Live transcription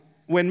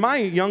when my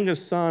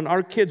youngest son,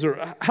 our kids are,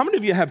 how many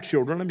of you have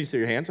children? Let me see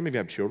your hands. How many of you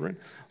have children?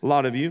 A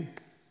lot of you.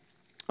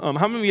 How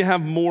many of you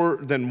have more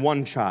than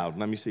one child?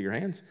 Let me see your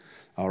hands.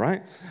 All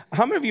right.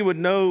 How many of you would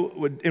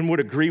know and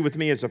would agree with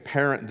me as a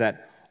parent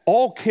that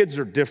all kids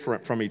are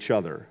different from each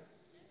other?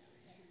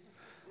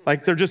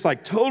 Like they're just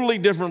like totally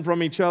different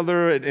from each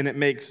other, and it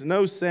makes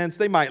no sense.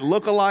 They might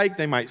look alike,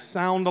 they might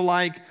sound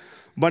alike,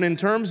 but in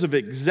terms of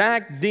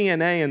exact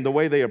DNA and the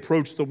way they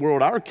approach the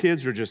world, our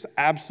kids are just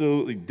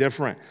absolutely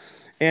different.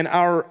 And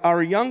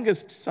our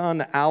youngest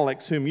son,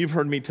 Alex, whom you've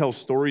heard me tell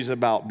stories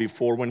about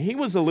before, when he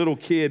was a little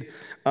kid,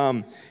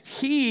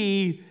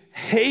 he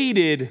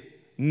hated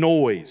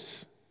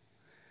noise.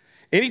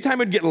 Anytime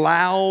it'd get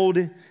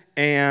loud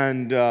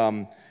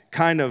and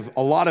kind of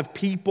a lot of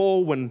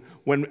people, when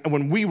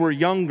we were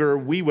younger,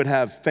 we would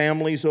have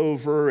families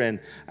over, and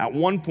at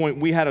one point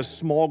we had a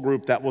small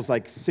group that was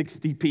like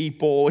 60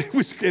 people. It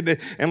was,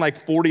 and like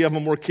 40 of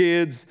them were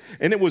kids,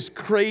 and it was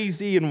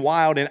crazy and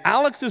wild. And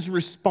Alex's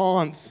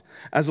response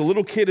as a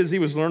little kid, as he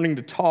was learning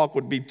to talk,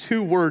 would be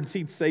two words.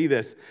 He'd say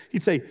this.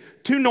 He'd say,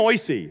 "Too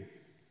noisy,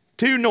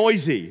 too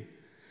noisy."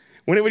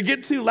 When it would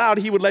get too loud,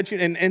 he would let you,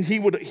 and he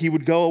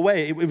would go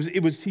away.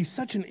 He's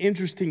such an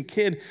interesting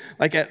kid,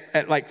 like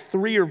at like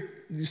 3 or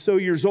so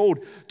years old,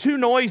 too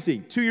noisy,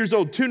 2 years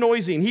old, too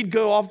noisy. And he'd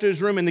go off to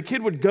his room, and the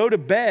kid would go to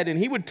bed, and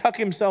he would tuck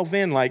himself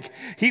in, like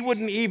he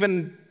wouldn't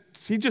even,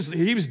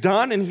 he was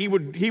done, and he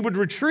would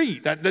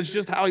retreat. That's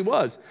just how he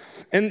was.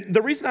 And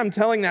the reason I'm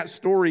telling that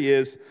story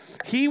is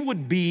he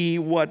would be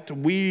what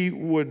we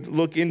would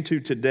look into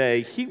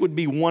today. He would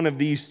be one of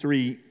these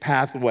three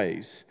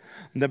pathways.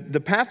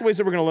 The pathways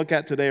that we're going to look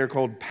at today are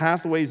called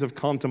pathways of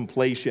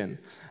contemplation.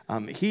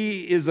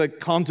 He is a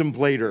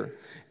contemplator,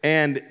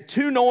 and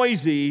too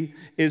noisy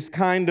is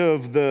kind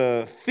of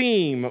the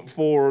theme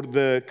for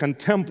the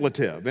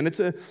contemplative. And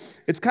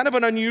it's kind of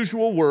an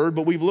unusual word,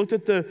 but we've looked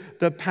at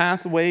the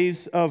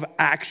pathways of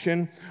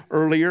action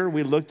earlier.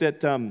 We looked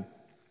at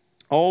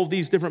all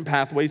these different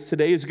pathways.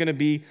 Today is going to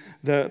be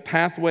the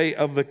pathway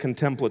of the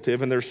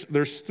contemplative, and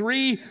there's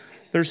three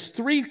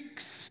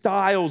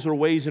styles or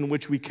ways in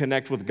which we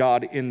connect with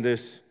God in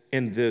this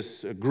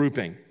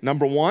grouping.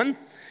 Number one,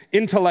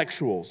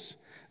 intellectuals.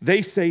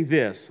 They say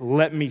this,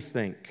 "Let me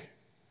think."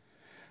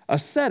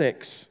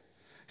 Ascetics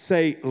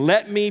say,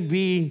 "Let me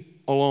be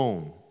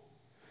alone."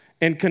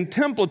 And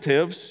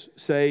contemplatives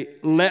say,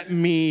 "Let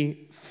me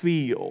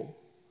feel."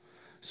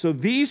 So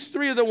these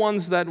three are the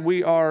ones that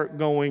we are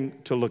going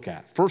to look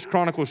at. 1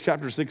 Chronicles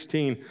chapter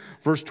 16,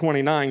 verse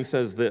 29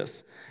 says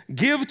this,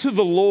 "Give to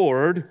the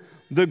Lord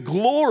the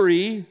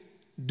glory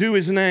due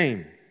his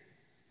name.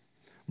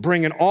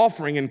 Bring an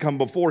offering and come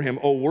before him.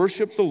 Oh,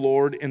 worship the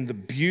Lord in the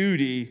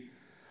beauty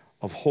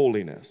of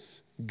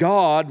holiness."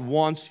 God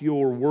wants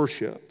your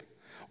worship.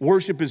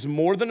 Worship is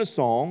more than a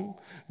song.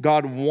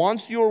 God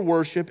wants your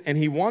worship, and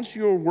he wants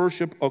your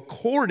worship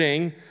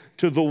according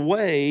to the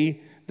way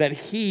that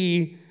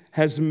he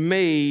has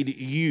made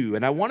you.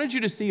 And I wanted you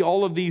to see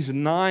all of these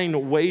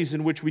 9 ways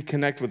in which we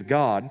connect with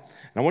God. And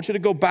I want you to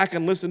go back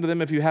and listen to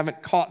them if you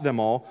haven't caught them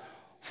all,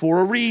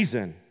 for a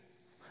reason.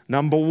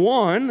 Number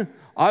 1,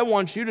 I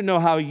want you to know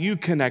how you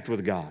connect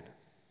with God.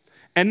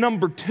 And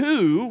number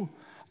 2,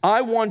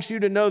 I want you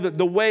to know that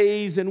the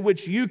ways in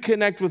which you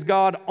connect with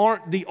God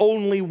aren't the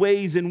only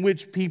ways in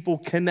which people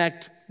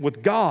connect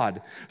with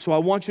God. So I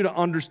want you to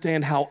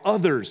understand how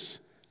others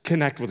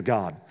connect with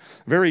God.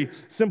 Very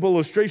simple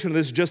illustration of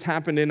this just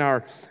happened in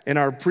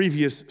our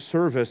previous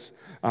service.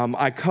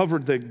 I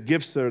covered the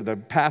gifts or the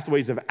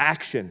pathways of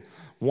action.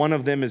 One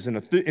of them is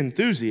an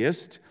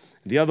enthusiast.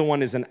 The other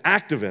one is an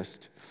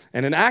activist.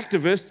 And an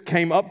activist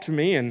came up to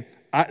me and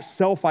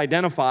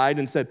self-identified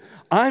and said,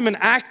 "I'm an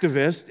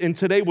activist, and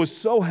today was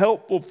so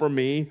helpful for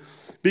me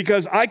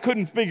because I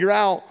couldn't figure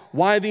out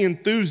why the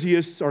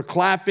enthusiasts are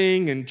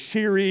clapping and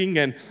cheering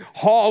and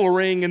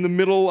hollering in the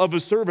middle of a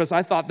service.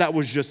 I thought that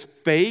was just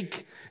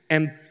fake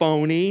and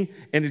phony,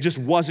 and it just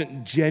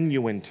wasn't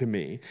genuine to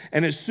me."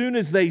 And as soon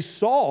as they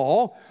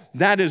saw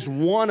that is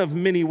one of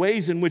many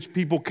ways in which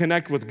people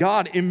connect with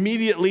God,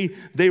 immediately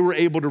they were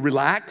able to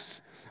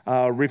relax,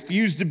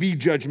 refuse to be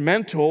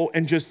judgmental,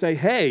 and just say,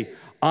 "Hey,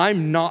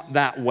 I'm not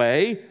that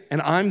way, and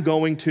I'm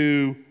going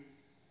to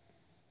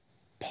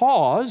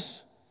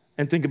pause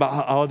and think about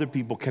how other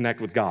people connect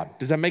with God."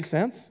 Does that make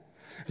sense?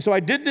 So I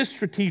did this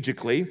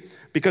strategically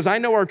because I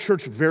know our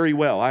church very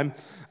well.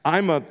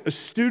 I'm a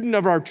student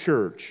of our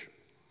church.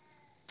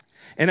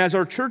 And as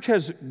our church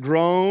has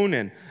grown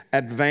and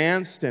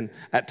advanced and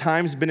at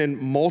times been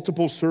in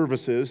multiple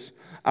services,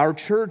 our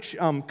church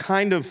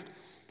kind of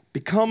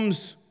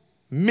becomes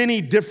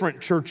many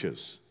different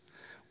churches.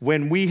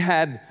 When we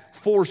had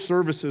 4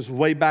 services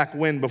way back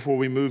when, before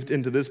we moved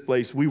into this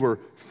place, we were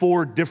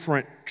 4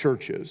 different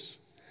churches.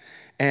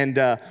 And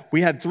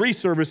we had 3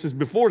 services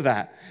before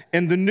that.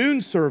 And the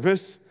noon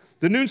service,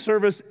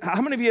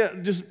 how many of you,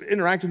 just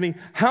interact with me,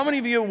 how many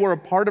of you were a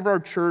part of our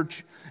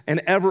church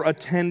and ever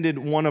attended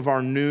one of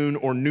our noon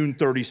or noon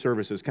 30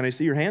 services? Can I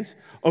see your hands?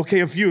 Okay,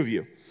 a few of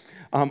you.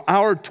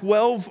 Our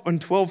 12 and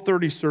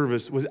 12:30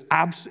 service was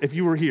if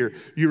you were here,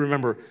 you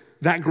remember,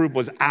 that group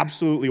was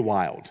absolutely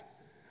wild.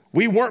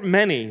 We weren't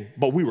many,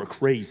 but we were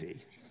crazy.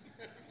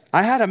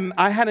 I had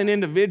an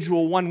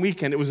individual one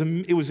weekend,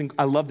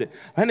 I loved it.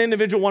 I had an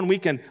individual one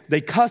weekend,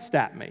 they cussed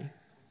at me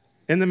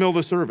in the middle of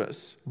the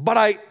service. But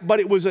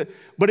it was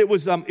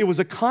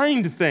a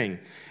kind thing.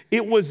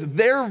 It was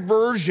their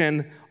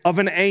version of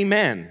an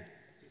amen.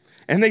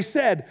 And they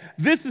said,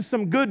 "This is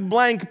some good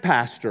blank,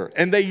 pastor."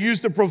 And they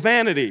used a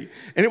profanity.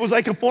 And it was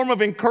like a form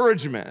of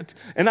encouragement.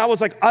 And I was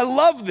like, I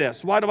love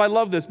this. Why do I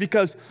love this?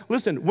 Because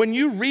listen, when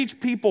you reach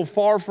people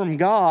far from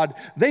God,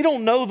 they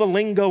don't know the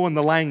lingo and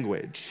the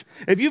language.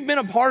 If you've been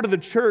a part of the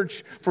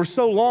church for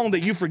so long that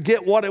you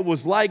forget what it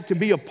was like to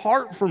be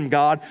apart from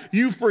God,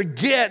 you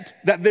forget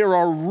that there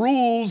are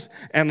rules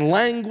and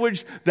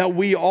language that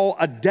we all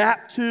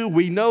adapt to.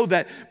 We know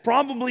that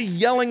probably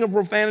yelling a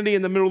profanity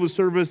in the middle of the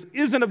service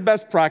isn't a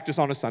best practice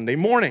on a Sunday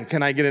morning.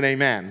 Can I get an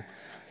amen?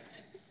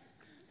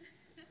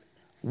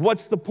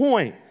 What's the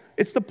point?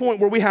 It's the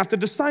point where we have to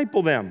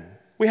disciple them.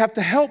 We have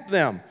to help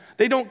them.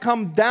 They don't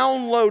come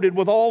downloaded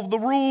with all of the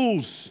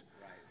rules.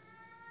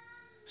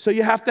 So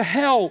you have to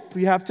help,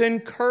 you have to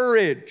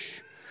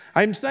encourage.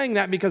 I'm saying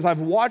that because I've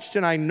watched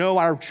and I know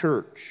our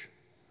church.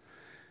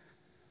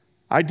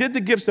 I did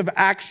the gifts of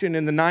action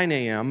in the 9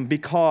 a.m.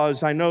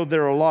 because I know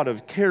there are a lot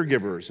of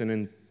caregivers and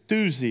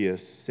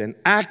enthusiasts and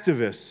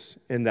activists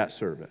in that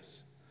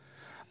service.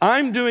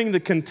 I'm doing the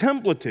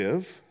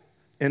contemplative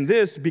in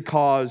this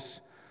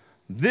because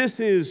this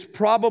is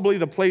probably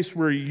the place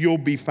where you'll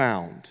be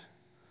found.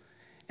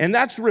 And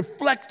that's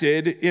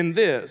reflected in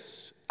this.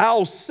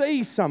 I'll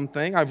say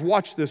something, I've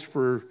watched this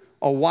for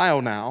a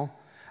while now.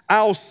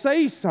 I'll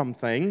say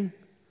something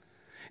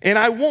and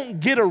I won't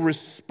get a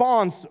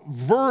response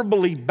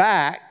verbally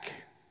back.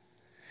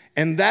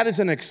 And that is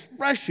an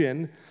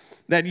expression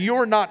that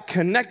you're not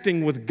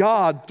connecting with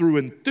God through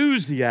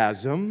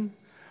enthusiasm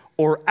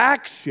or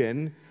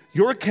action.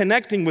 You're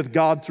connecting with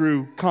God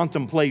through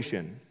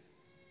contemplation.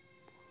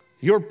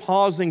 You're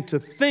pausing to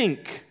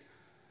think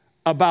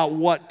about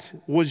what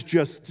was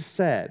just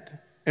said.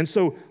 And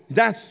so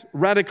that's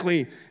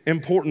radically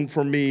important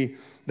for me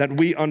that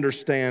we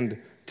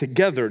understand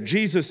together.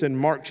 Jesus in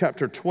Mark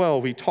chapter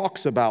 12, he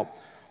talks about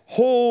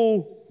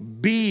whole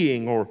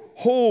being or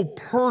whole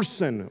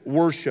person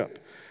worship.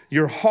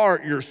 Your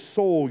heart, your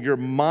soul, your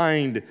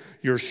mind,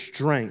 your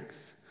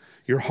strength.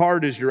 Your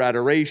heart is your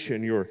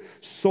adoration. Your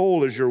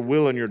soul is your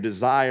will and your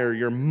desire.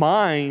 Your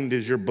mind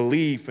is your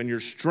belief, and your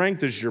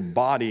strength is your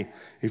body,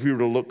 if you were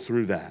to look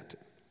through that.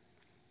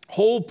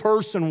 Whole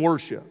person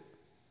worship.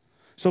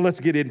 So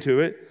let's get into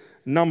it.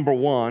 Number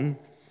one,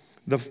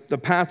 the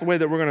pathway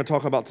that we're going to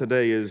talk about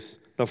today is,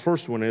 the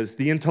first one is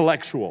the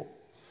intellectual.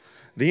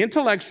 The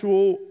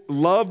intellectual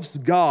loves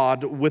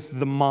God with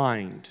the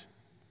mind.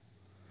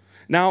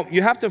 Now,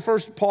 you have to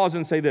first pause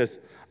and say this.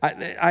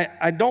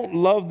 I don't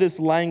love this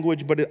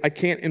language, but I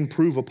can't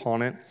improve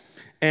upon it.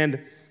 And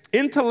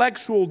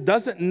intellectual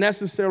doesn't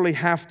necessarily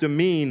have to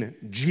mean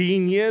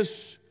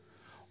genius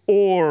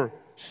or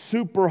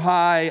super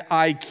high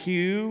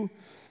IQ.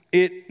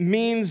 It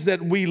means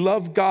that we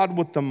love God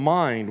with the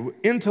mind.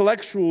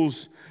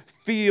 Intellectuals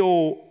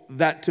feel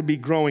that to be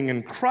growing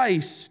in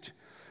Christ,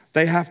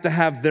 they have to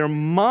have their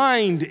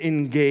mind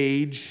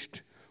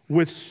engaged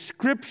with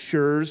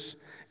scriptures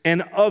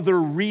and other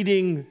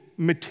reading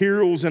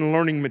materials and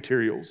learning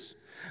materials.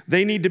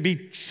 They need to be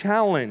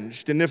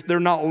challenged, and if they're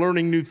not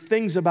learning new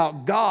things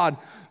about God,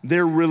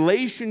 their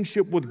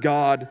relationship with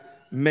God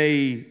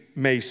may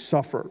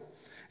suffer.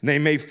 They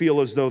may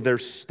feel as though they're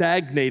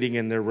stagnating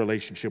in their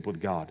relationship with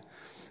God.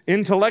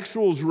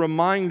 Intellectuals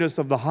remind us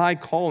of the high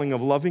calling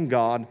of loving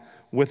God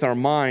with our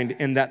mind,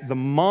 and that the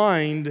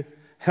mind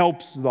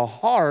helps the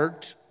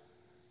heart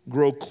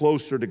grow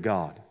closer to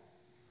God.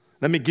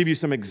 Let me give you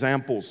some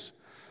examples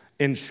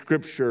in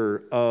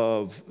Scripture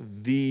of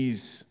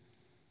these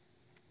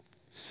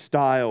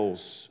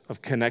styles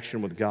of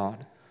connection with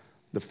God.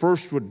 The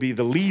first would be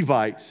the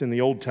Levites in the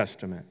Old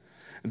Testament.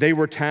 They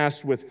were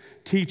tasked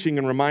with teaching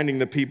and reminding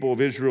the people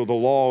of Israel the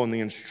law and the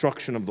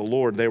instruction of the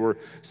Lord. They were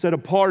set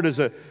apart as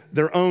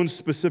their own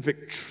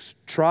specific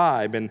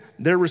tribe, and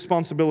their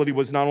responsibility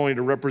was not only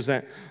to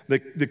represent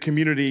the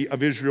community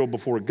of Israel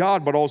before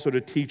God, but also to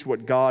teach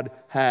what God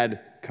had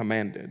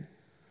commanded.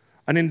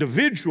 An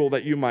individual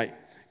that you might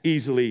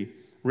easily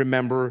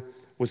remember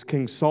was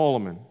King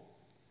Solomon.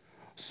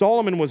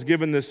 Solomon was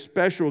given this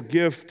special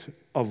gift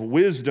of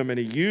wisdom, and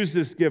he used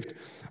this gift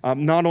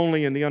not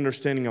only in the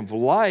understanding of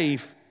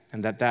life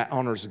and that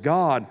honors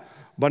God,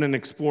 but in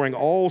exploring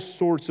all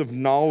sorts of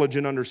knowledge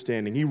and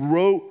understanding. He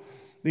wrote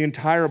the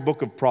entire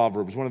book of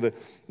Proverbs, one of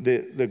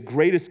the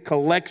greatest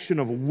collection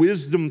of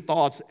wisdom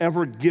thoughts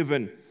ever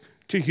given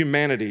to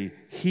humanity.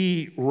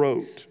 He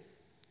wrote.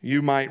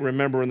 You might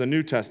remember in the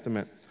New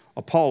Testament,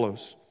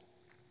 Apollos.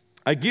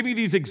 I give you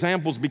these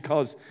examples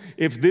because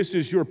if this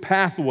is your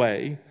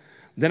pathway,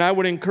 then I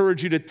would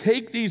encourage you to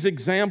take these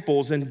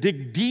examples and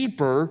dig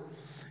deeper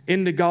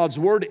into God's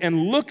word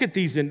and look at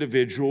these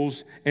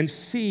individuals and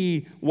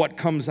see what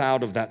comes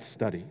out of that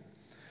study.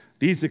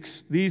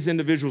 These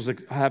individuals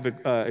have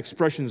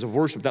expressions of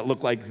worship that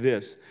look like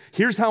this.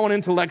 Here's how an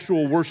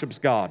intellectual worships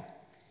God.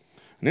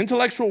 An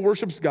intellectual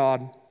worships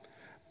God.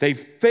 They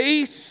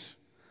face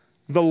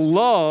the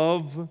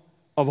love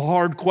of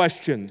hard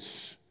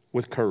questions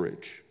with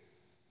courage.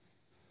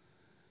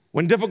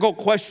 When difficult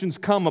questions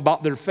come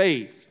about their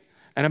faith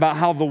and about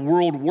how the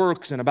world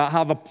works and about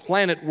how the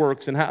planet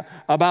works and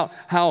about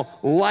how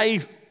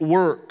life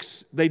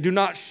works, they do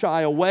not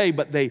shy away,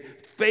 but they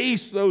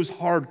face those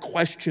hard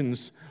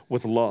questions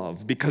with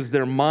love because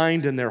their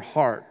mind and their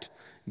heart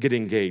get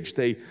engaged.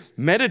 They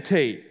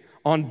meditate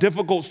on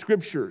difficult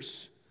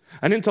scriptures.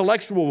 An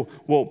intellectual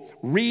will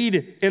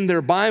read in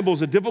their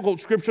Bibles a difficult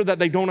scripture that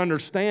they don't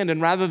understand,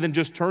 and rather than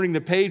just turning the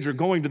page or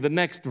going to the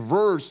next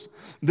verse,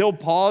 they'll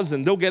pause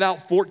and they'll get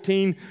out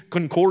 14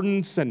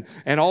 concordance and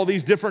all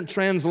these different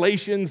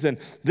translations, and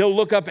they'll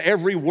look up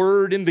every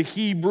word in the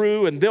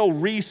Hebrew and they'll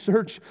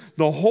research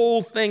the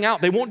whole thing out.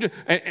 They won't.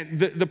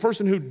 The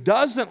person who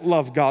doesn't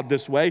love God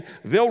this way,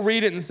 they'll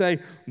read it and say,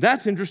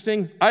 "That's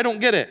interesting. I don't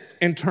get it,"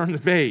 and turn the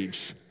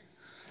page.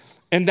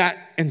 And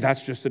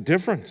that's just a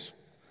difference.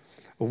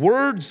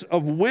 Words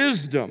of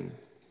wisdom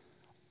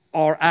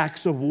are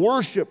acts of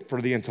worship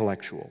for the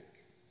intellectual.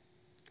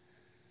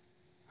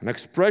 An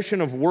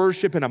expression of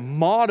worship and a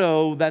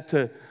motto that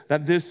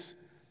this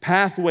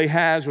pathway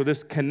has, or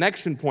this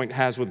connection point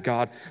has with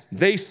God.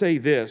 They say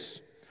this: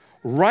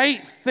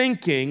 right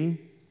thinking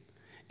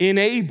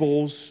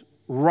enables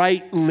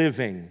right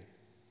living.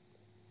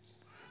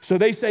 So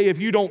they say if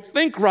you don't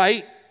think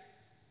right,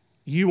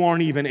 you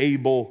aren't even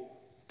able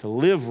to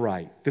live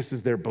right. This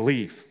is their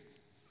belief.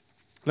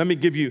 Let me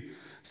give you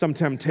some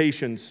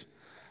temptations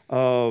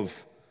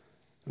of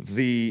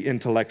the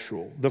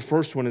intellectual. The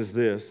first one is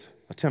this.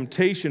 A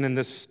temptation in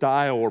this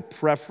style or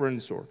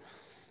preference or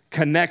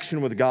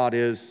connection with God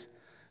is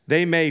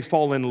they may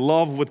fall in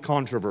love with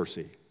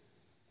controversy.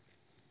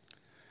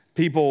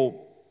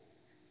 People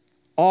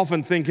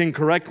often think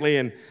incorrectly,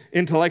 and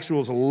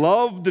intellectuals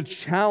love to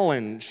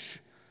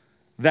challenge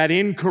that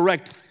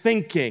incorrect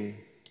thinking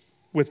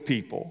with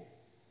people.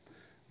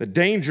 The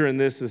danger in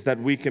this is that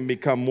we can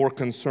become more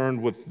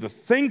concerned with the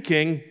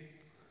thinking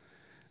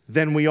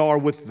than we are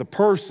with the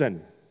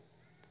person.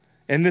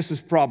 And this is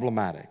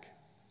problematic.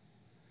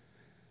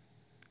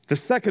 The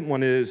second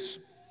one is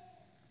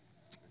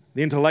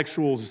the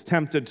intellectual is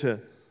tempted to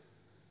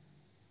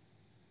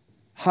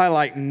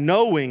highlight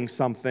knowing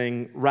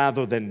something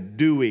rather than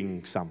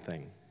doing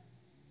something.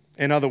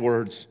 In other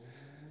words,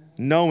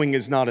 knowing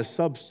is not a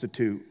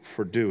substitute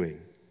for doing.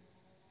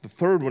 The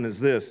third one is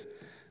this: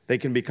 they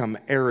can become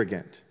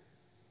arrogant.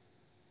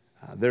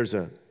 There's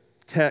a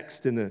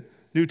text in the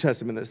New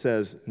Testament that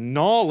says,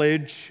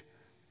 knowledge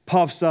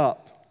puffs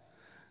up.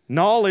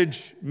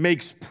 Knowledge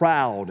makes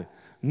proud.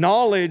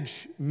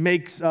 Knowledge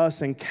makes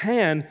us and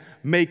can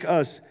make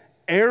us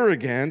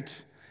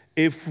arrogant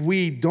if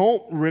we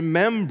don't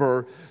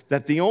remember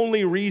that the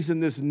only reason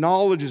this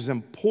knowledge is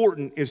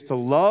important is to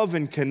love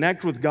and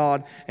connect with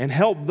God and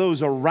help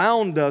those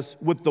around us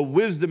with the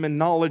wisdom and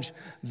knowledge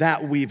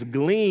that we've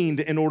gleaned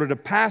in order to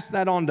pass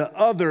that on to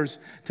others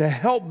to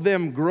help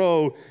them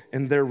grow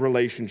in their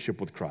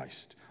relationship with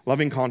Christ.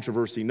 Loving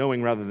controversy,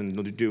 knowing rather than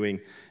doing,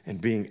 and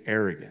being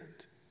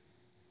arrogant.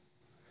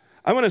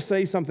 I want to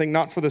say something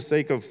not for the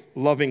sake of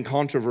loving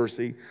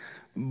controversy,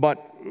 but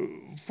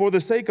for the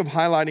sake of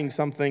highlighting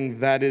something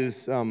that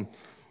is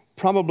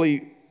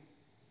probably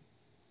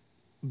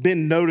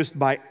been noticed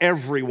by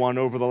everyone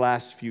over the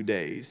last few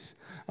days.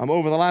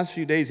 Over the last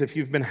few days, if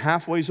you've been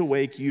halfway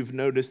awake, you've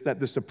noticed that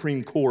the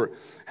Supreme Court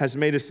has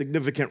made a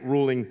significant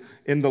ruling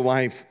in the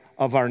life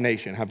of our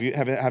nation. Have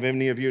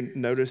any of you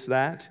noticed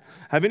that?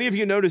 Have any of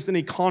you noticed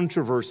any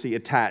controversy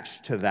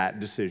attached to that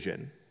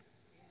decision?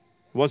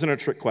 It wasn't a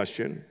trick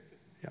question.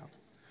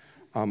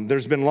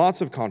 There's been lots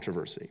of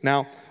controversy.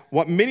 Now,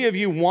 what many of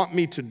you want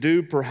me to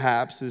do,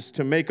 perhaps, is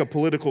to make a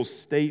political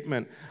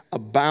statement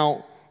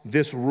about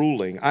this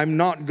ruling. I'm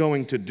not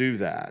going to do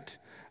that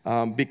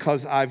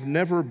because I've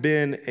never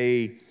been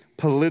a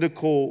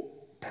political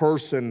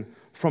person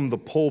from the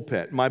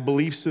pulpit. My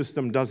belief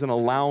system doesn't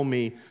allow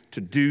me to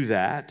do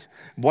that.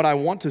 What I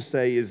want to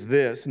say is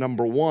this.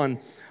 Number one,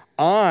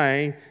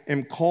 I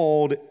am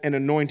called and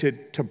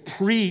anointed to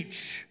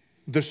preach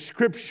the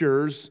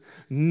scriptures,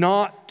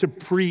 not to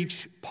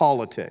preach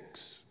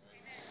politics.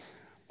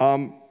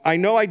 I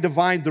know I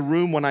divide the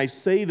room when I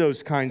say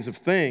those kinds of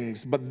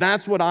things, but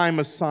that's what I'm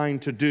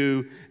assigned to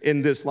do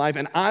in this life,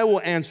 and I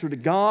will answer to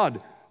God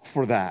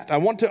for that. I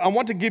want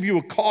to give you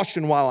a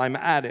caution while I'm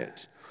at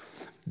it.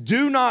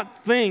 Do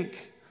not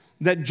think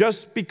that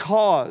just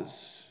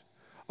because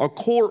a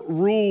court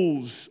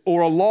rules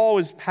or a law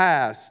is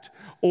passed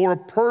or a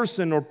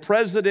person or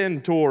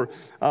president or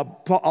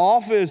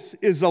office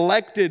is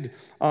elected,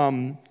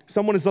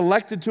 someone is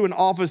elected to an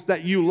office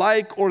that you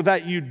like or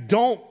that you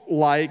don't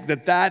like,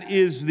 that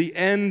is the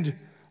end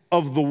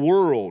of the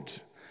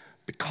world.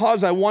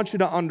 Because I want you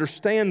to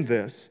understand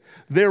this,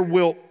 there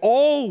will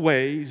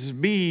always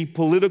be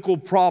political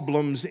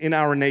problems in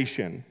our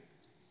nation.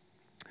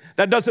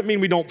 That doesn't mean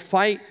we don't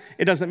fight.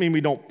 It doesn't mean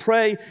we don't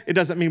pray. It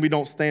doesn't mean we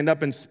don't stand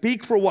up and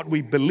speak for what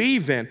we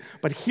believe in.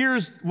 But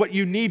here's what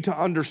you need to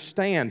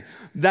understand,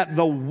 that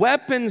the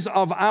weapons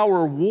of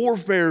our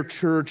warfare,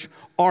 church,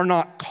 are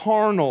not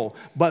carnal,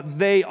 but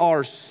they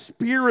are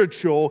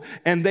spiritual,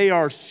 and they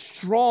are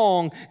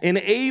strong and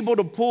able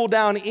to pull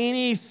down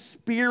any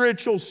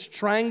spiritual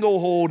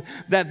stranglehold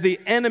that the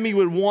enemy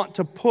would want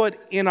to put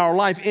in our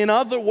life. In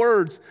other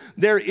words,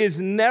 there is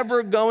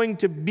never going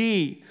to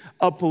be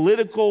a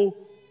political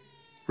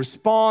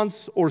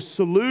response or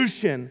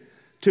solution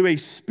to a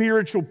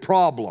spiritual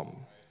problem.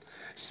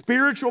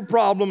 Spiritual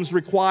problems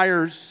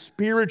require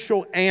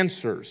spiritual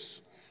answers.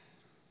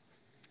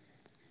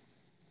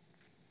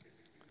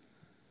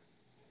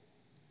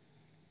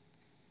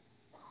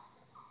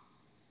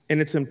 And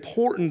it's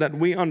important that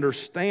we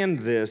understand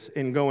this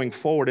in going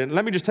forward. And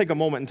let me just take a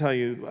moment and tell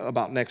you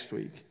about next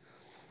week.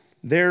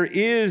 There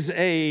is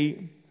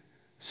a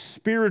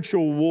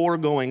spiritual war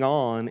going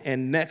on,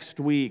 and next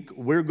week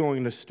we're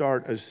going to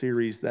start a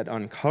series that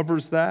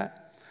uncovers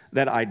that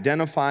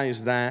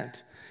identifies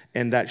that,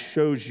 and that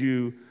shows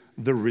you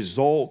the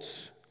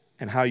results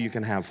and how you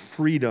can have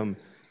freedom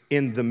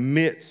in the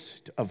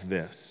midst of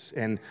this.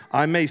 And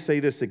I may say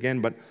this again,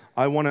 but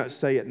I want to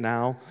say it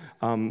now,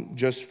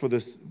 just for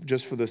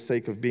the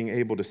sake of being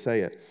able to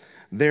say it.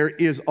 There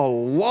is a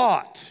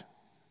lot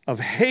of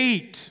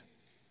hate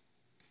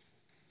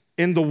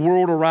in the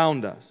world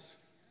around us.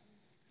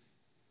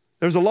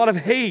 There's a lot of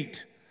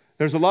hate.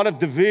 There's a lot of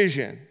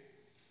division.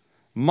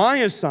 My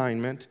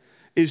assignment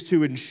is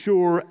to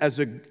ensure as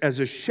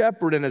a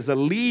shepherd and as a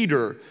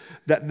leader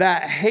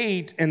that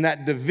hate and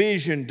that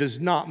division does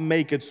not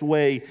make its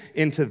way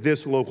into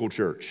this local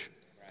church.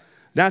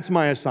 That's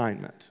my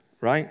assignment,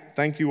 right?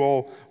 Thank you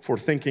all for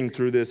thinking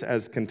through this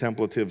as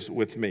contemplatives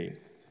with me.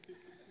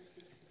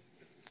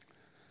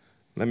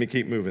 Let me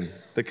keep moving.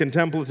 The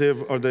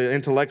contemplative or the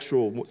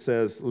intellectual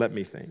says, let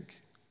me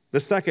think. The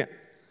second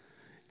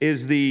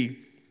is the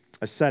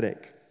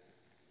ascetic.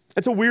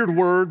 It's a weird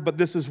word, but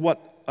this is what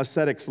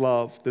ascetics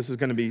love. This is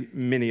going to be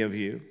many of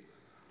you.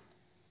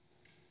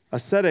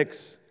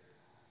 Ascetics,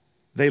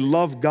 they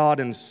love God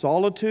in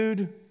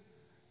solitude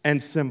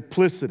and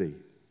simplicity.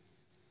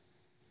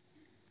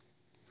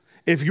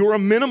 If you're a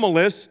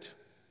minimalist,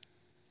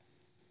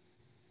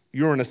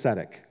 you're an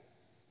ascetic.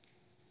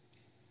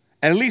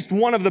 At least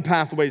one of the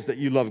pathways that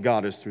you love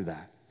God is through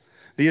that.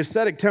 The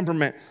ascetic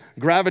temperament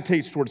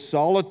gravitates towards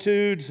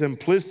solitude,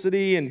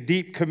 simplicity, and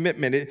deep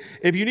commitment.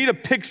 If you need a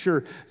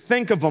picture,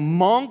 think of a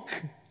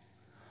monk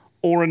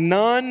or a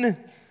nun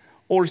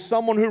or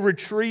someone who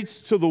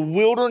retreats to the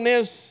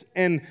wilderness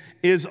and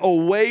is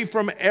away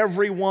from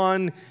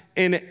everyone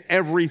and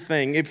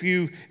everything. If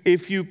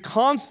you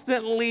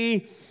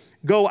constantly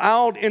go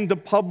out into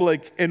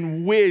public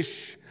and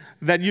wish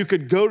that you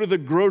could go to the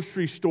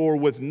grocery store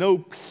with no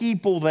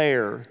people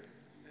there,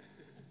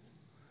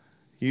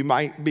 you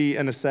might be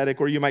an ascetic,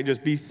 or you might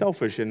just be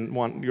selfish and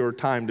want your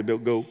time to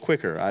go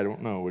quicker. I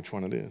don't know which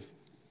one it is.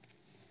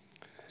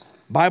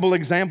 Bible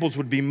examples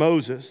would be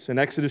Moses. In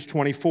Exodus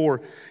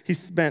 24, he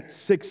spent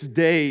 6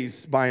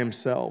 days by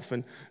himself.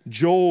 And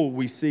Joel,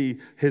 we see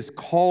his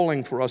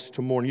calling for us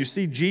to mourn. You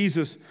see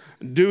Jesus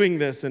doing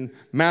this in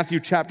Matthew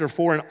chapter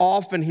 4, and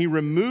often he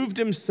removed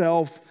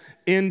himself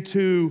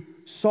into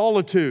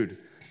solitude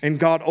and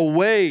got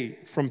away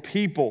from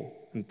people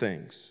and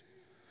things.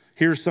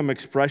 Here's some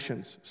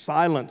expressions.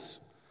 Silence.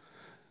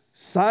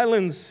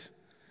 Silence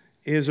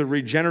is a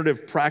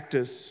regenerative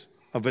practice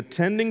of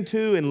attending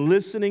to and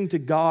listening to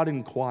God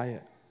in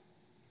quiet,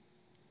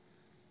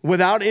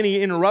 without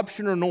any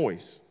interruption or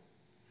noise.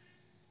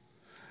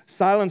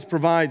 Silence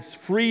provides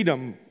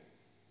freedom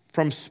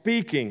from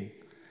speaking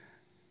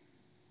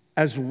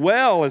as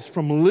well as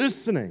from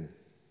listening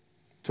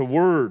to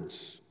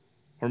words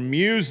or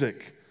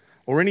music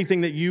or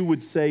anything that you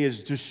would say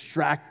is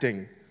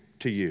distracting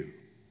to you.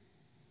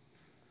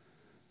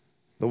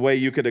 The way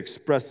you could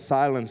express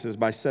silence is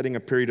by setting a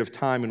period of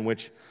time in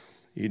which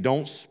you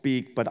don't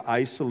speak but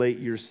isolate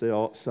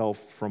yourself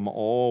from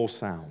all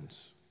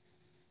sounds.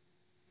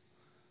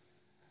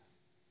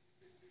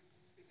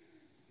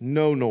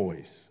 No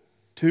noise,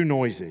 too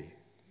noisy,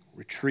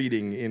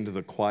 retreating into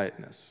the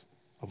quietness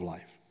of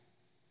life.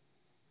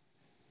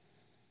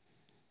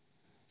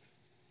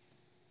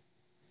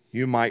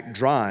 You might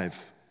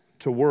drive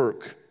to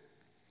work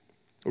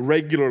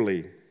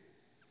regularly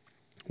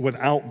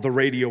without the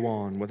radio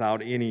on,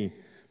 without any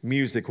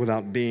music,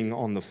 without being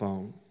on the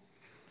phone.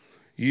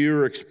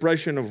 Your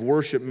expression of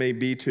worship may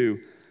be to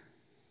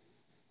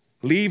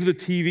leave the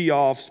TV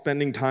off,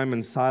 spending time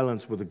in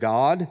silence with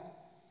God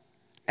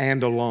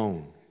and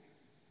alone.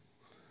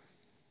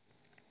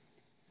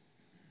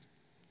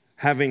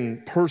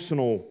 Having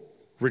personal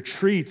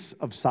retreats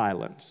of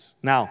silence.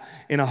 Now,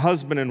 in a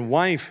husband and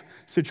wife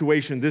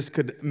situation, this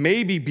could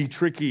maybe be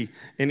tricky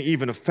and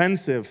even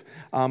offensive.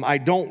 I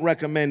don't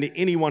recommend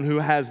anyone who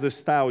has this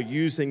style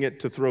using it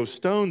to throw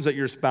stones at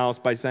your spouse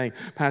by saying,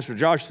 Pastor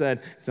Josh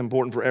said it's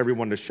important for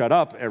everyone to shut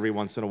up every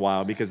once in a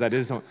while, because it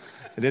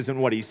isn't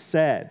what he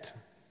said.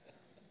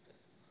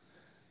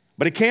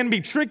 But it can be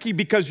tricky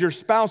because your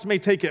spouse may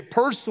take it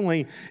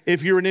personally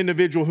if you're an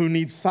individual who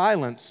needs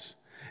silence.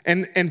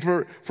 And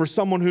for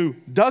someone who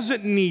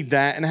doesn't need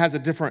that and has a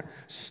different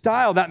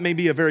style, that may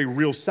be a very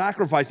real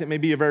sacrifice. It may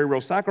be a very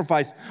real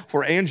sacrifice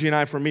for Angie and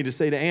I, for me to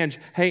say to Angie,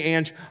 hey,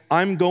 Angie,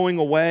 I'm going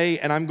away,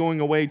 and I'm going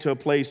away to a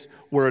place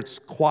where it's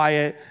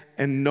quiet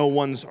and no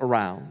one's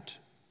around.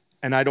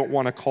 And I don't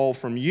want to call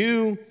from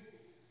you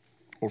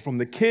or from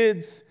the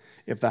kids.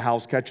 If the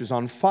house catches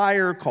on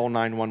fire, call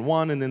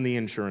 911 and then the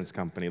insurance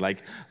company.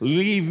 Like,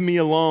 leave me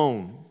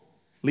alone.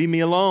 Leave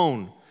me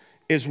alone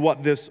is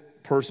what this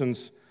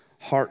person's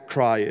heart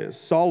cry is.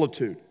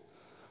 Solitude.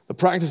 The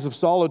practice of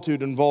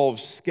solitude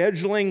involves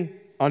scheduling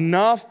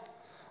enough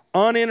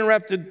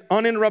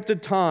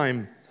uninterrupted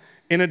time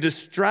in a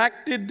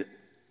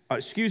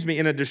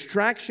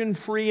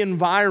distraction-free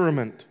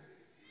environment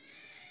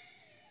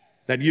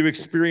that you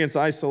experience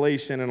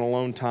isolation and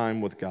alone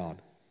time with God.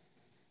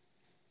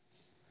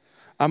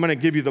 I'm going to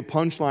give you the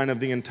punchline of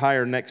the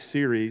entire next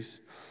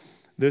series.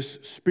 This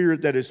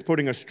spirit that is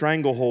putting a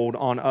stranglehold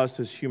on us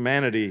as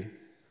humanity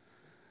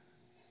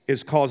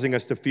is causing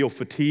us to feel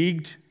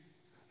fatigued,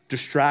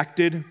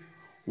 distracted,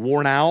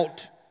 worn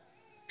out,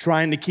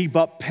 trying to keep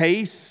up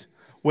pace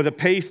with a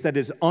pace that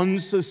is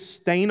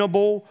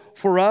unsustainable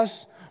for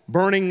us,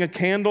 burning a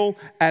candle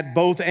at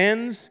both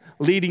ends,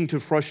 leading to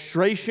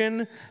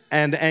frustration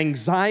and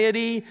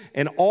anxiety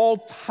and all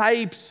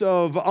types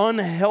of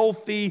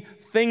unhealthy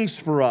things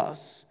for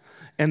us.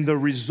 And the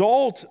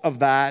result of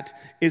that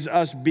is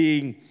us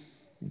being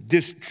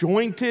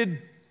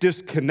disjointed,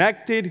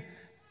 disconnected,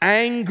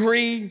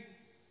 angry.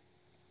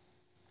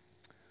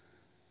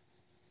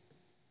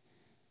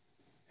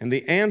 And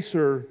the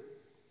answer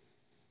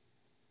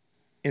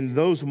in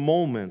those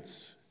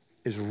moments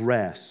is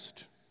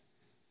rest.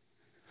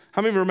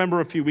 How many of you remember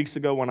a few weeks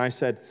ago when I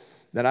said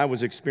that I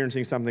was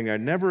experiencing something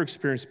I'd never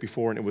experienced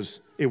before, and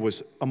it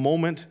was a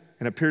moment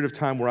and a period of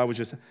time where I was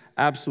just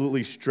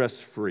absolutely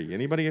stress-free?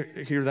 Anybody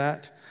hear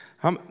that?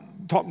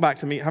 Talk back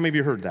to me. How many of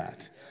you heard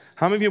that?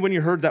 How many of you, when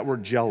you heard that, were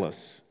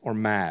jealous or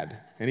mad?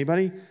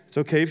 Anybody? It's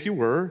okay if you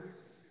were.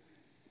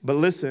 But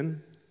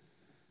listen,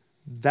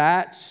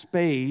 that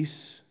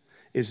space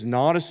is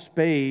not a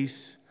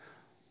space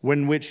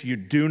in which you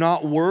do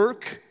not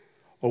work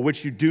or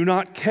which you do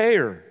not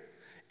care.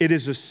 It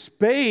is a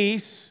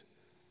space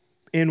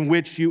in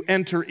which you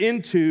enter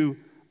into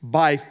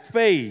by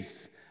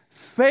faith.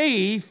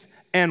 Faith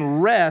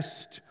and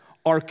rest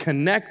are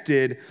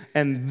connected,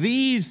 and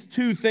these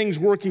two things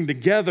working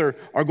together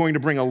are going to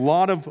bring a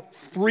lot of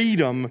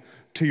freedom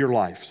to your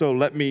life. So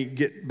let me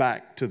get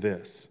back to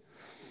this.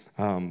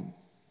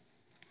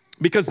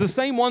 Because the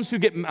same ones who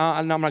get,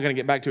 I'm not going to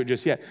get back to it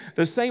just yet.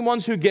 The same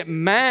ones who get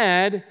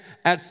mad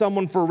at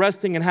someone for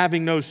resting and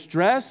having no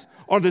stress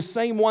are the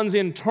same ones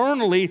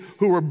internally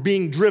who are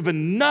being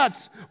driven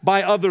nuts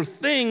by other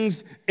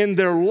things in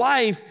their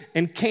life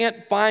and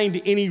can't find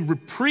any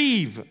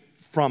reprieve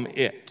from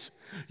it.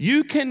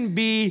 You can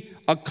be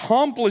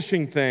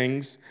accomplishing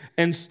things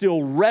and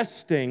still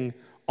resting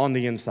on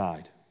the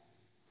inside.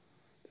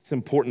 It's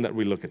important that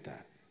we look at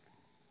that.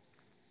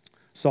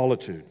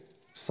 Solitude,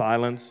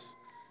 silence,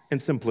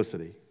 and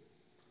simplicity.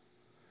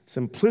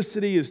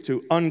 Simplicity is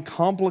to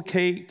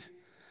uncomplicate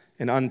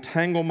and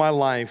untangle my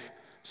life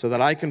so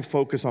that I can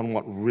focus on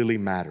what really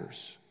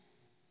matters.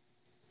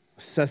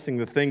 Assessing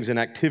the things and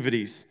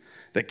activities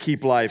that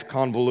keep life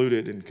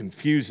convoluted and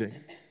confusing.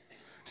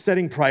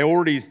 Setting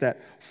priorities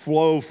that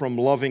flow from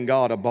loving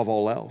God above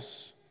all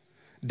else.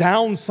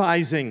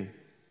 Downsizing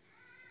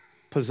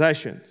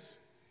possessions.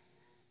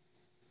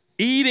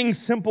 Eating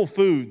simple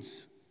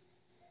foods.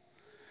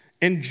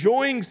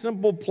 Enjoying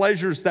simple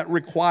pleasures that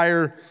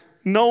require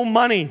no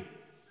money.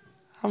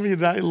 How many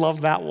of you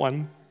love that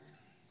one?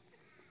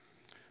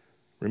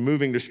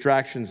 Removing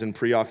distractions and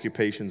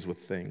preoccupations with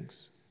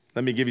things.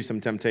 Let me give you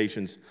some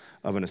temptations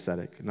of an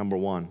ascetic. Number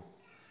one,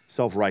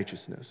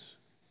 self-righteousness.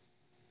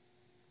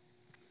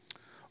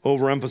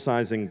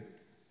 Overemphasizing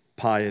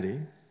piety.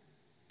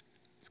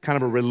 It's kind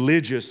of a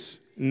religious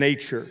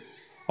nature,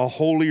 a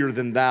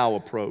holier-than-thou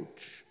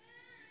approach.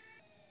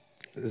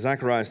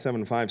 Zechariah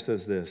 7:5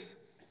 says this.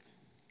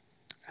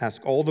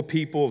 Ask all the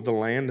people of the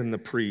land and the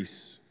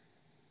priests,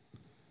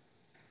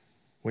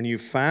 when you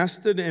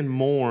fasted and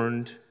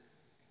mourned,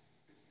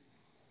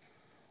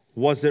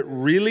 was it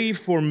really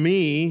for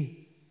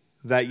me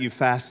that you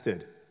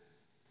fasted?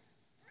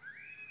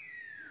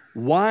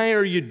 Why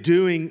are you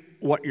doing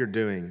what you're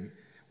doing?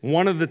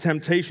 One of the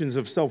temptations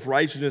of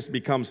self-righteousness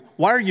becomes,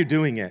 why are you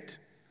doing it?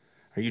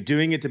 Are you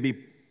doing it to be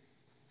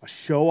a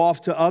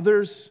show-off to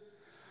others?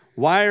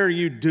 Why are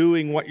you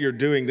doing what you're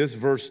doing? This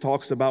verse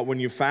talks about when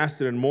you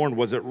fasted and mourned.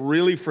 Was it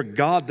really for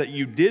God that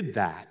you did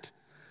that?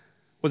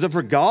 Was it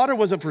for God or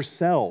was it for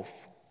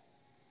self?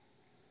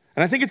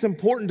 And I think it's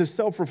important to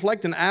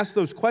self-reflect and ask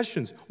those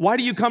questions. Why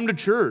do you come to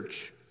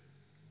church?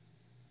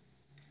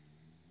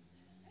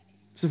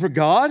 Is it for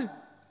God?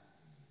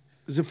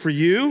 Is it for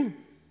you?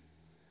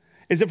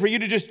 Is it for you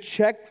to just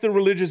check the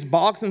religious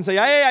box and say,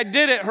 hey, I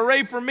did it,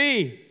 hooray for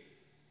me?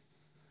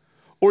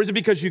 Or is it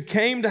because you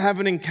came to have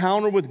an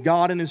encounter with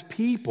God and his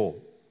people?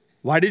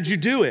 Why did you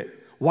do it?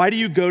 Why do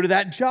you go to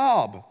that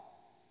job?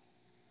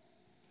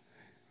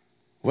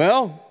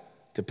 Well,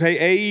 to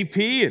pay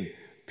AEP and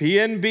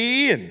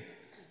PNB and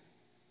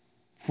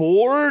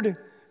Ford.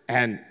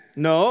 And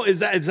no, is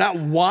that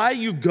why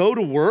you go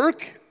to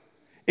work?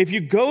 If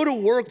you go to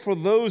work for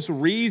those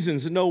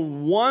reasons, no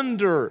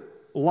wonder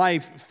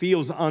life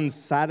feels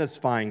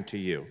unsatisfying to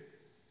you.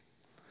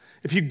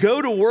 If you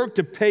go to work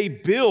to pay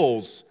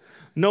bills,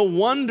 no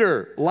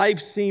wonder life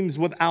seems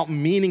without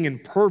meaning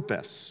and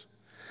purpose.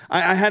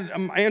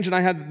 Angie and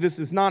I had, this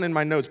is not in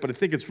my notes, but I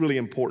think it's really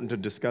important to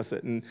discuss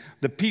it. And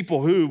the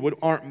people who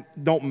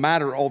don't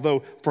matter, although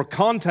for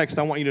context,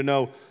 I want you to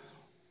know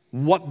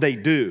what they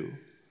do.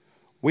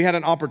 We had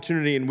an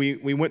opportunity and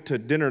we went to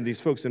dinner. These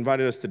folks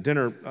invited us to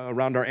dinner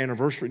around our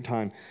anniversary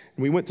time.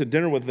 And we went to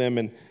dinner with them,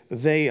 and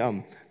they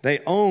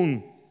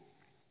own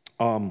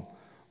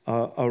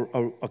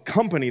a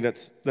company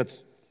that's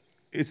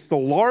it's the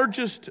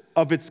largest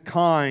of its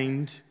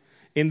kind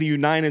in the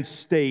United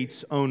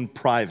States, owned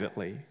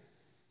privately.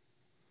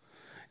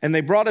 And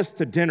they brought us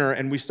to dinner,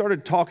 and we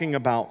started talking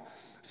about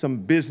some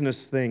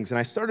business things, and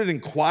I started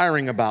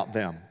inquiring about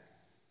them.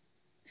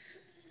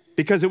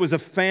 Because it was a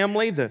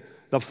family, the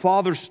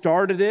father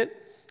started it,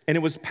 and it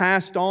was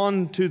passed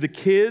on to the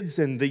kids,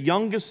 and the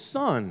youngest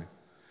son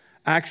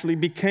actually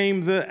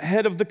became the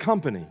head of the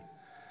company.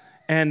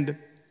 And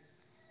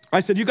I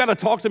said, you got to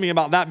talk to me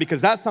about that,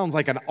 because that sounds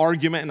like an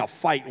argument and a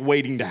fight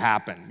waiting to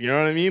happen. You know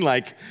what I mean?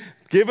 Like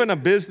giving a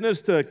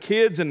business to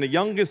kids and the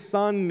youngest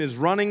son is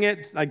running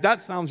it. Like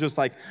that sounds just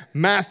like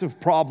massive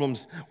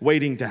problems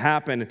waiting to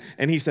happen.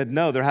 And he said,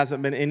 no, there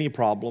hasn't been any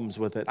problems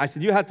with it. I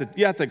said, you have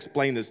to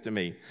explain this to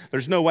me.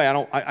 There's no way.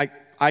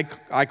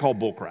 I call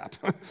bull crap.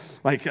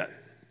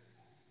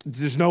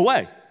 There's no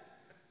way.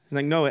 He's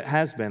like, no, it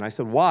has been. I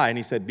said, why? And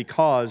he said,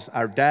 because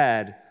our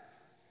dad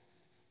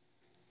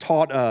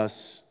taught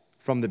us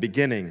from the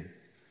beginning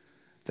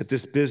that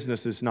this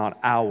business is not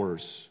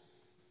ours,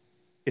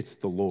 it's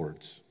the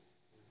Lord's.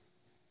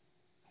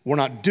 We're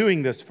not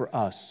doing this for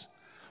us.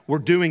 We're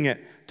doing it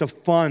to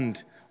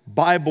fund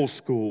Bible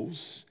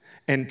schools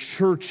and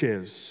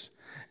churches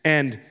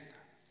and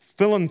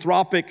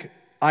philanthropic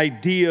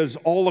ideas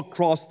all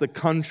across the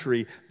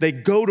country. They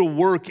go to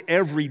work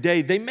every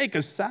day. They make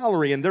a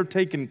salary and they're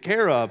taken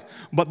care of,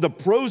 but the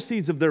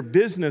proceeds of their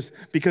business,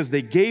 because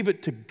they gave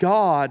it to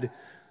God,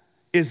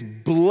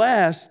 is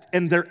blessed,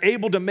 and they're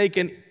able to make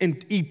an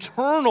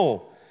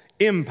eternal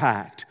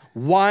impact.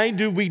 Why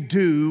do we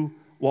do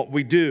what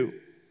we do?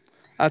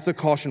 That's a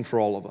caution for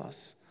all of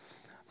us.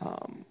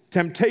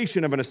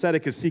 Temptation of an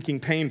ascetic is seeking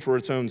pain for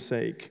its own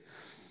sake.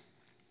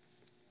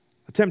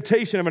 The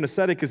temptation of an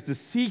ascetic is to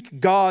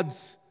seek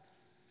God's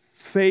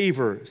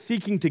favor,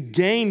 seeking to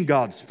gain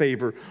God's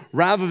favor,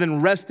 rather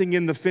than resting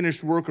in the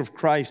finished work of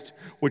Christ,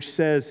 which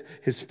says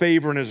his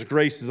favor and his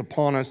grace is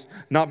upon us,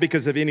 not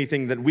because of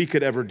anything that we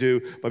could ever do,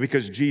 but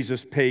because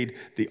Jesus paid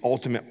the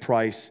ultimate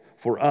price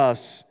for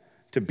us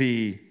to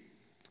be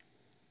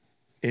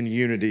in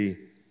unity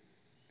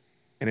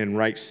and in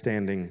right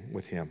standing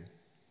with him.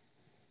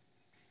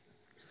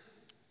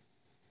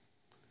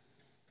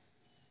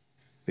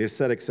 The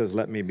ascetic says,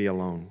 let me be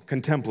alone.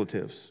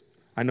 Contemplatives.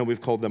 I know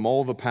we've called them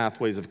all the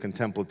pathways of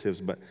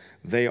contemplatives, but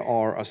they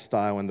are a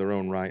style in their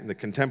own right. And the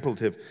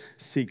contemplative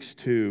seeks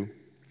to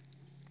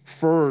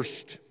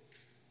first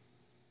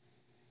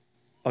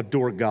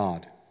adore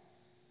God.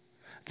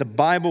 The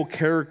Bible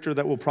character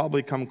that will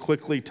probably come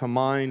quickly to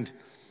mind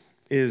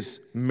is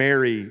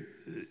Mary,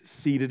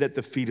 seated at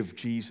the feet of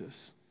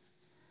Jesus,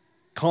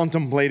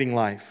 contemplating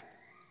life.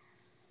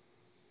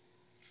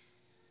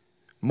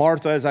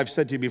 Martha, as I've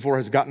said to you before,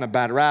 has gotten a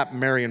bad rap.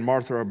 Mary and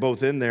Martha are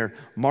both in there.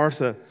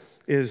 Martha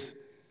is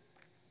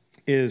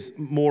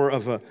more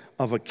of a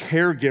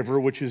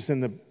caregiver, which is in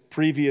the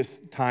previous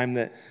time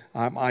that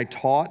I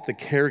taught, the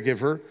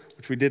caregiver,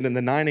 which we did in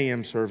the 9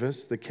 a.m.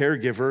 service. The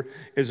caregiver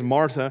is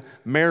Martha.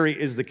 Mary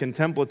is the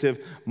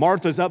contemplative.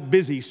 Martha's up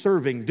busy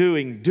serving,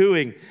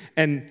 doing.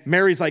 And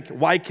Mary's like,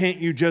 why can't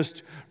you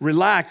just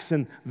relax?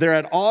 And they're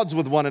at odds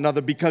with one another,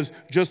 because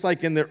just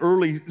like in the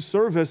early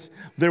service,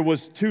 there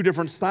was two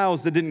different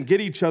styles that didn't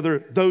get each other.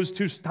 Those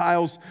two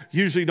styles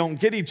usually don't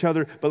get each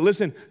other. But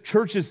listen,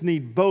 churches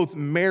need both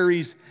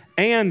Mary's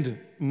and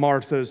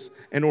Martha's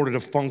in order to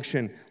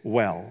function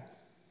well.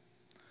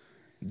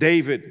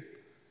 David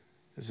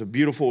is a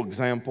beautiful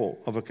example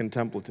of a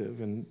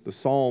contemplative. In the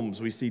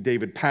Psalms, we see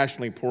David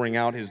passionately pouring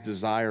out his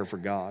desire for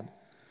God.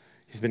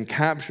 He's been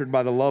captured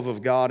by the love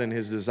of God and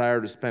his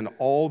desire to spend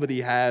all that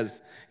he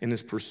has in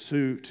his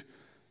pursuit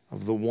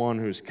of the one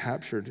who's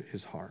captured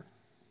his heart.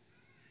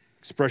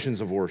 Expressions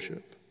of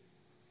worship.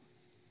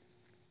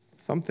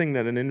 Something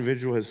that an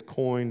individual has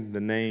coined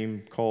the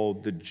name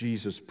called the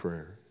Jesus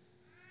prayer.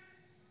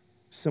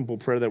 Simple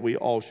prayer that we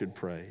all should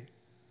pray.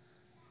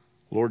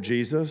 Lord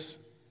Jesus,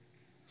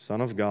 Son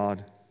of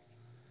God,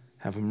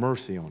 have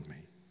mercy on me.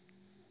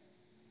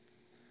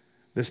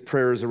 This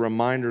prayer is a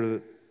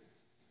reminder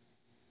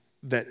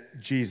that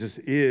Jesus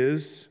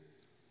is.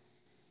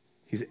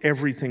 He's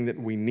everything that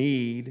we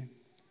need.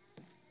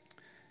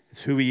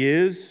 It's who he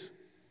is.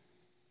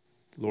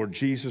 Lord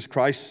Jesus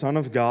Christ, Son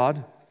of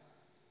God,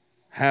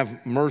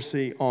 have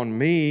mercy on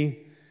me.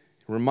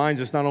 It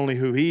reminds us not only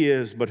who he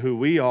is, but who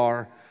we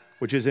are,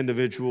 which is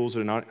individuals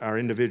and are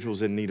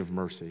individuals in need of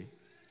mercy.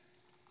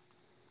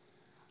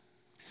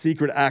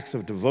 Secret acts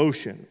of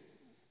devotion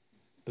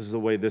is the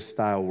way this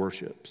style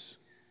worships.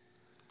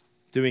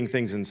 Doing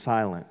things in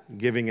silence,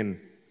 giving in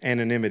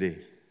anonymity.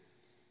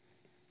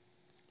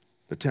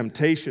 The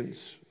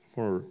temptations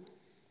for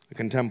a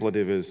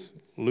contemplative is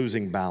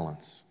losing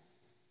balance.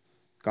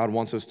 God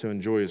wants us to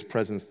enjoy his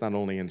presence not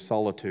only in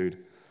solitude,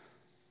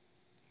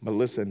 but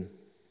listen,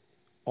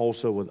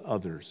 also with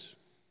others.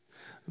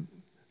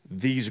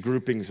 These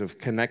groupings of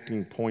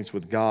connecting points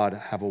with God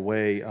have a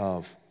way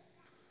of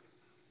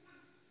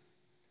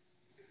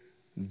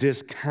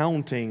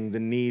discounting the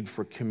need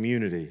for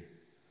community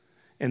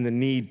and the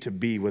need to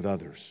be with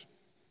others.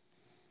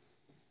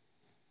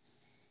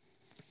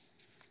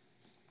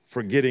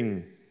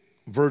 Forgetting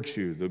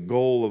virtue, the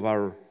goal of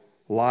our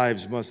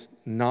lives must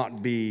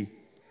not be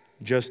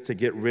just to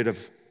get rid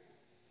of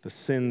the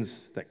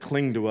sins that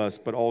cling to us,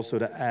 but also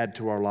to add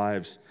to our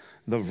lives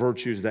the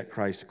virtues that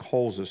Christ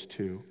calls us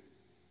to.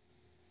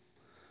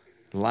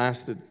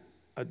 Last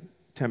a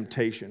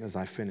temptation as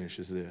I finish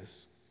is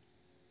this.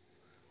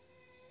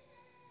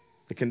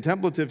 The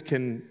contemplative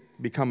can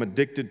become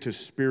addicted to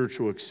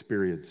spiritual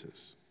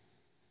experiences.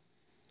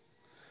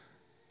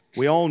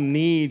 We all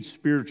need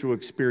spiritual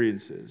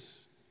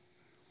experiences,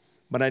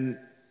 but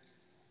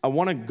I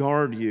want to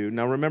guard you.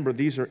 Now remember,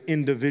 these are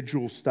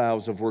individual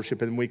styles of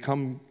worship, and we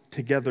come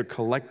together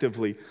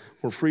collectively.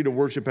 We're free to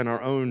worship in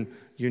our own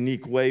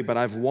unique way, but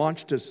I've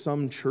watched as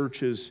some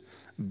churches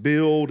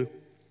build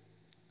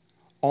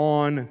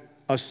on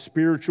a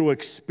spiritual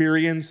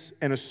experience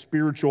and a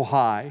spiritual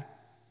high.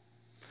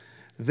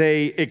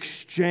 They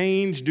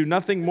do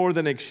nothing more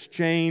than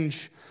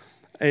exchange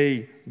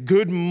a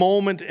good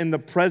moment in the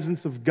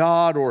presence of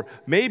God, or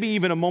maybe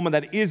even a moment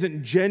that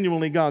isn't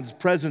genuinely God's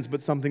presence,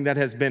 but something that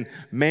has been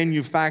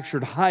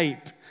manufactured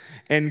hype,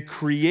 and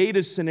create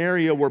a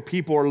scenario where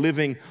people are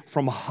living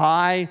from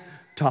high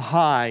to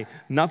high,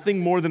 nothing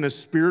more than a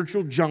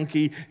spiritual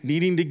junkie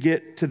needing to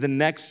get to the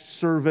next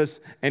service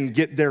and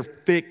get their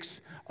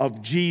fix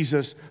of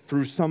Jesus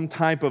through some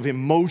type of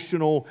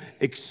emotional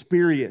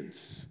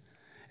experience.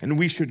 And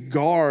we should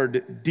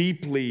guard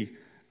deeply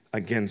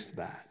against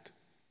that.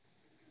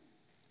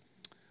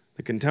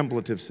 The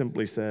contemplative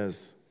simply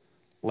says,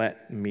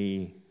 let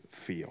me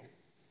feel.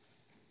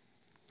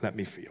 Let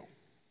me feel.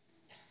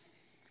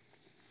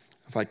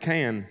 If I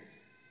can,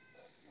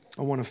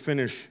 I want to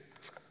finish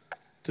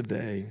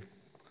today.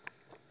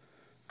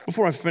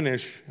 Before I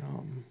finish,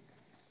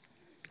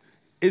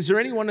 is there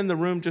anyone in the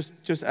room,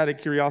 just out of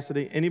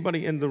curiosity,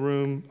 anybody in the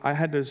room, I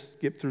had to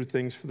skip through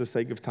things for the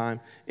sake of time,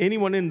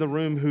 anyone in the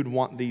room who'd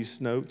want these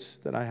notes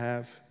that I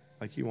have,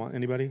 like you want,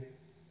 anybody?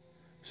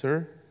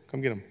 Sir,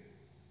 come get them.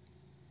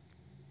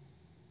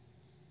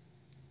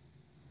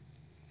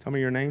 Tell me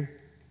your name.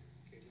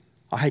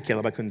 Oh, hi,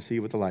 Caleb, I couldn't see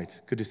you with the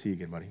lights. Good to see you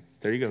again, buddy.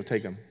 There you go,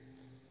 take them.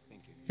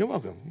 Thank you. You're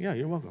welcome. Yeah,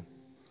 you're welcome.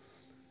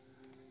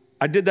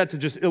 I did that to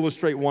just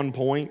illustrate one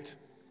point.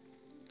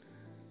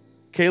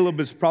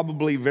 Caleb is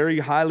probably very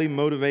highly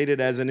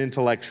motivated as an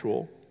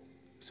intellectual.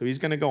 So he's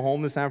going to go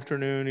home this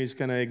afternoon, he's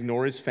going to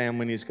ignore his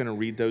family, and he's going to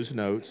read those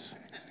notes.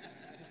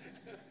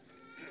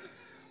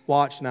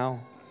 Watch now.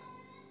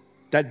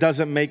 That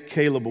doesn't make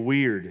Caleb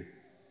weird.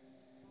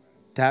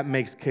 That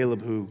makes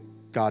Caleb who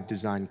God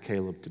designed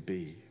Caleb to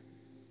be.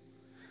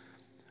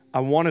 I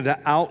wanted to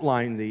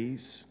outline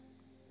these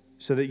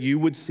so that you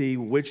would see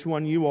which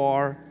one you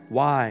are,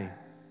 why.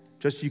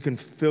 Just so you can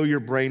fill your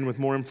brain with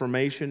more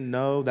information?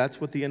 No,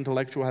 that's what the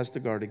intellectual has to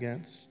guard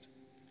against.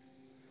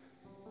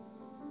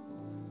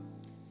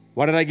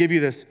 Why did I give you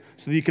this?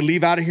 So that you can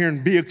leave out of here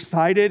and be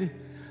excited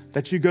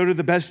that you go to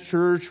the best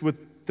church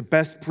with the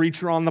best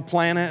preacher on the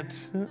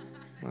planet?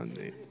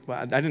 Well,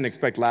 I didn't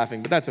expect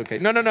laughing, but that's okay.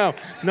 No,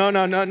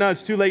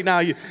 it's too late now.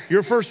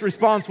 Your first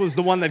response was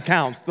the one that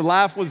counts. The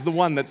laugh was the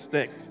one that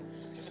sticks.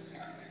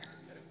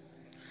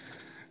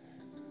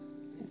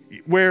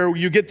 Where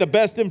you get the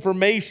best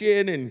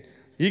information and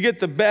you get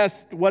the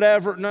best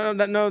whatever.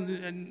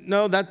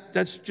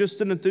 That's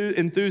just an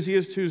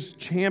enthusiast who's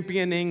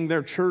championing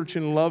their church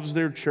and loves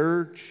their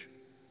church,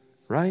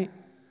 right?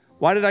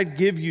 Why did I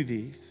give you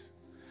these?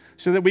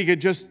 So that we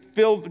could just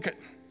fill,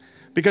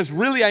 because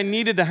really I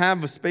needed to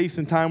have a space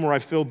and time where I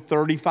filled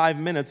 35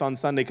 minutes on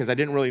Sunday because I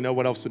didn't really know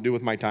what else to do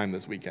with my time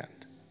this weekend.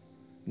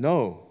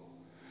 No,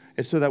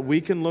 it's so that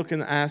we can look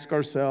and ask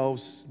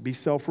ourselves, be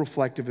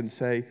self-reflective and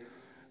say,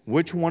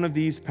 which one of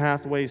these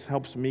pathways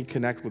helps me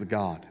connect with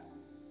God?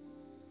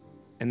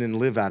 And then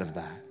live out of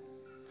that.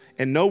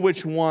 And know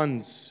which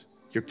ones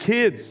your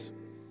kids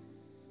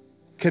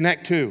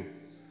connect to.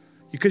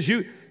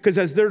 Because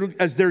as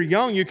they're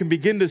young, you can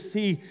begin to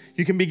see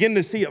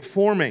it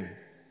forming.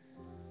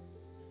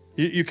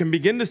 You can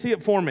begin to see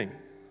it forming.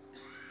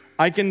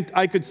 I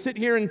could sit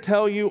here and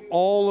tell you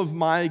all of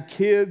my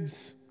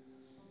kids'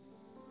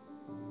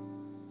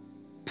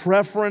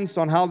 preference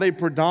on how they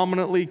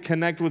predominantly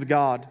connect with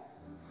God.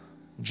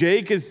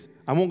 Jake is,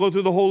 I won't go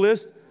through the whole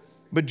list,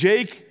 but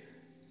Jake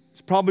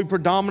is probably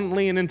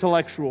predominantly an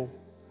intellectual,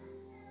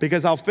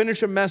 because I'll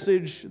finish a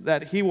message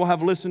that he will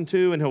have listened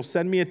to and he'll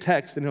send me a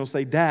text and he'll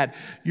say, Dad,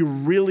 you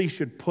really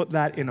should put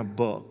that in a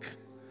book.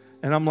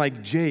 And I'm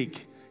like,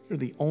 Jake, you're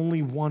the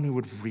only one who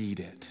would read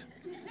it.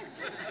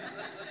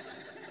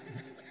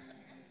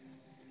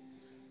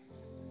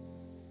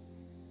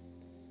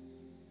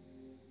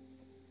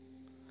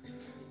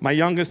 My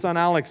youngest son,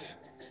 Alex,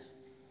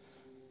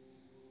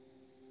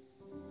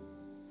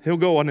 he'll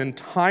go an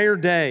entire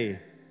day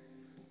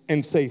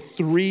and say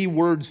 3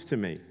 words to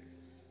me.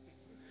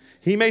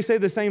 He may say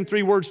the same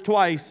 3 words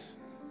twice,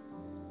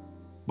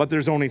 but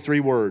there's only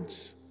 3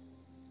 words.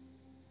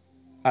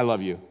 I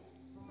love you.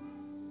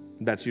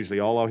 That's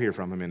usually all I'll hear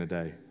from him in a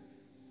day.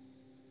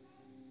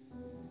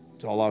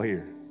 It's all I'll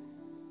hear.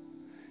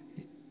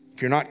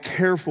 If you're not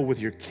careful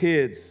with your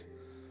kids,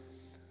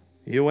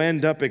 you'll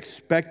end up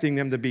expecting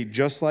them to be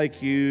just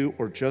like you,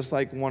 or just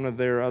like one of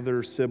their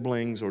other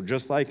siblings, or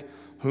just like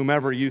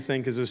whomever you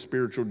think is a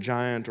spiritual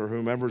giant, or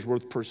whomever's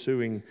worth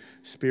pursuing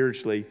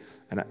spiritually.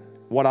 And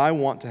what I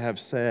want to have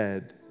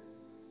said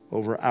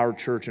over our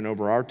church and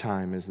over our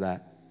time is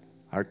that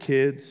our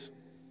kids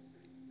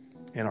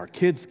and our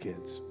kids'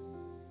 kids,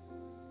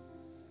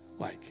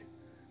 like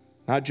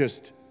not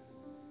just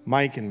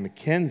Mike and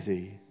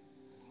Mackenzie,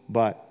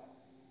 but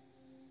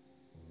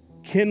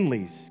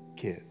Kinley's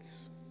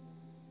kids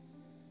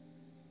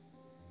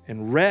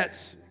and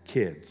Rhett's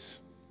kids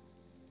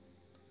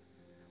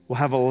will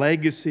have a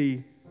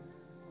legacy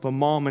of a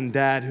mom and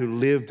dad who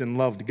lived and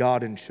loved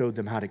God and showed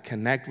them how to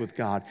connect with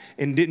God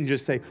and didn't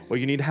just say, well,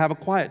 you need to have a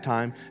quiet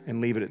time and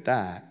leave it at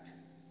that.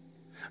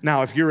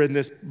 Now, if you're in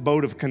this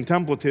boat of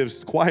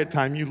contemplatives, quiet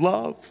time you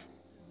love.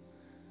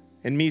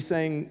 And me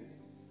saying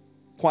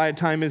quiet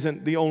time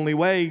isn't the only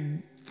way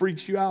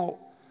freaks you out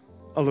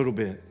a little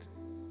bit.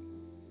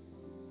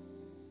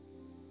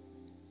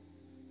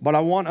 But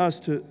I want us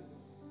to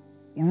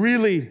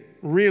really,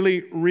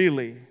 really,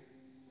 really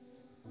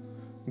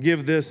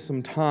give this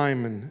some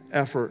time and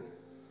effort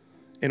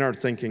in our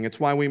thinking. It's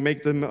why we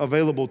make them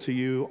available to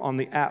you on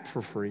the app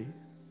for free.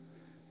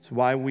 It's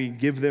why we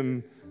give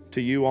them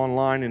to you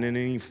online and in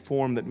any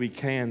form that we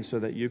can, so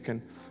that you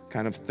can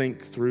kind of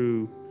think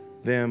through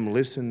them,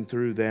 listen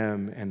through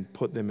them, and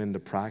put them into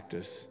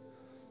practice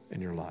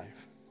in your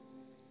life.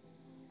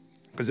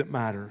 Because it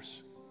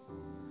matters.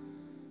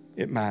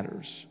 It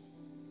matters.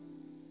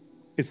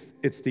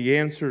 It's the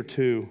answer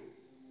to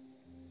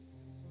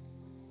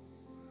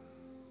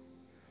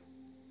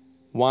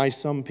why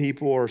some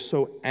people are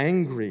so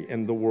angry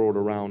in the world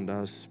around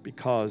us,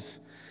 because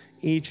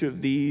each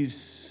of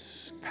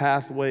these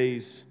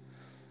pathways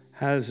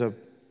has a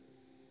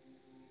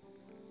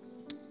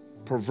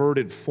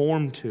perverted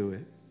form to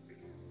it.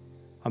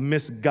 A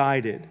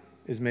misguided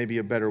is maybe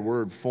a better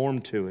word, form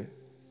to it.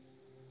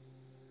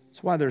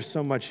 That's why there's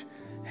so much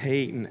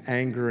hate and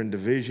anger and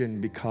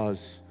division,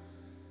 because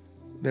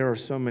there are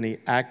so many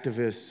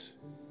activists,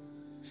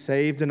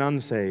 saved and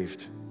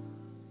unsaved,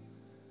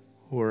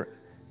 who are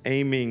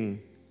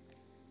aiming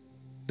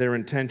their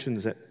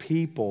intentions at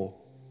people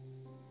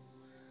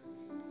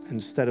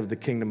instead of the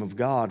kingdom of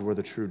God, where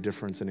the true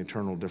difference and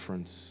eternal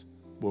difference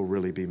will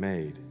really be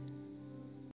made.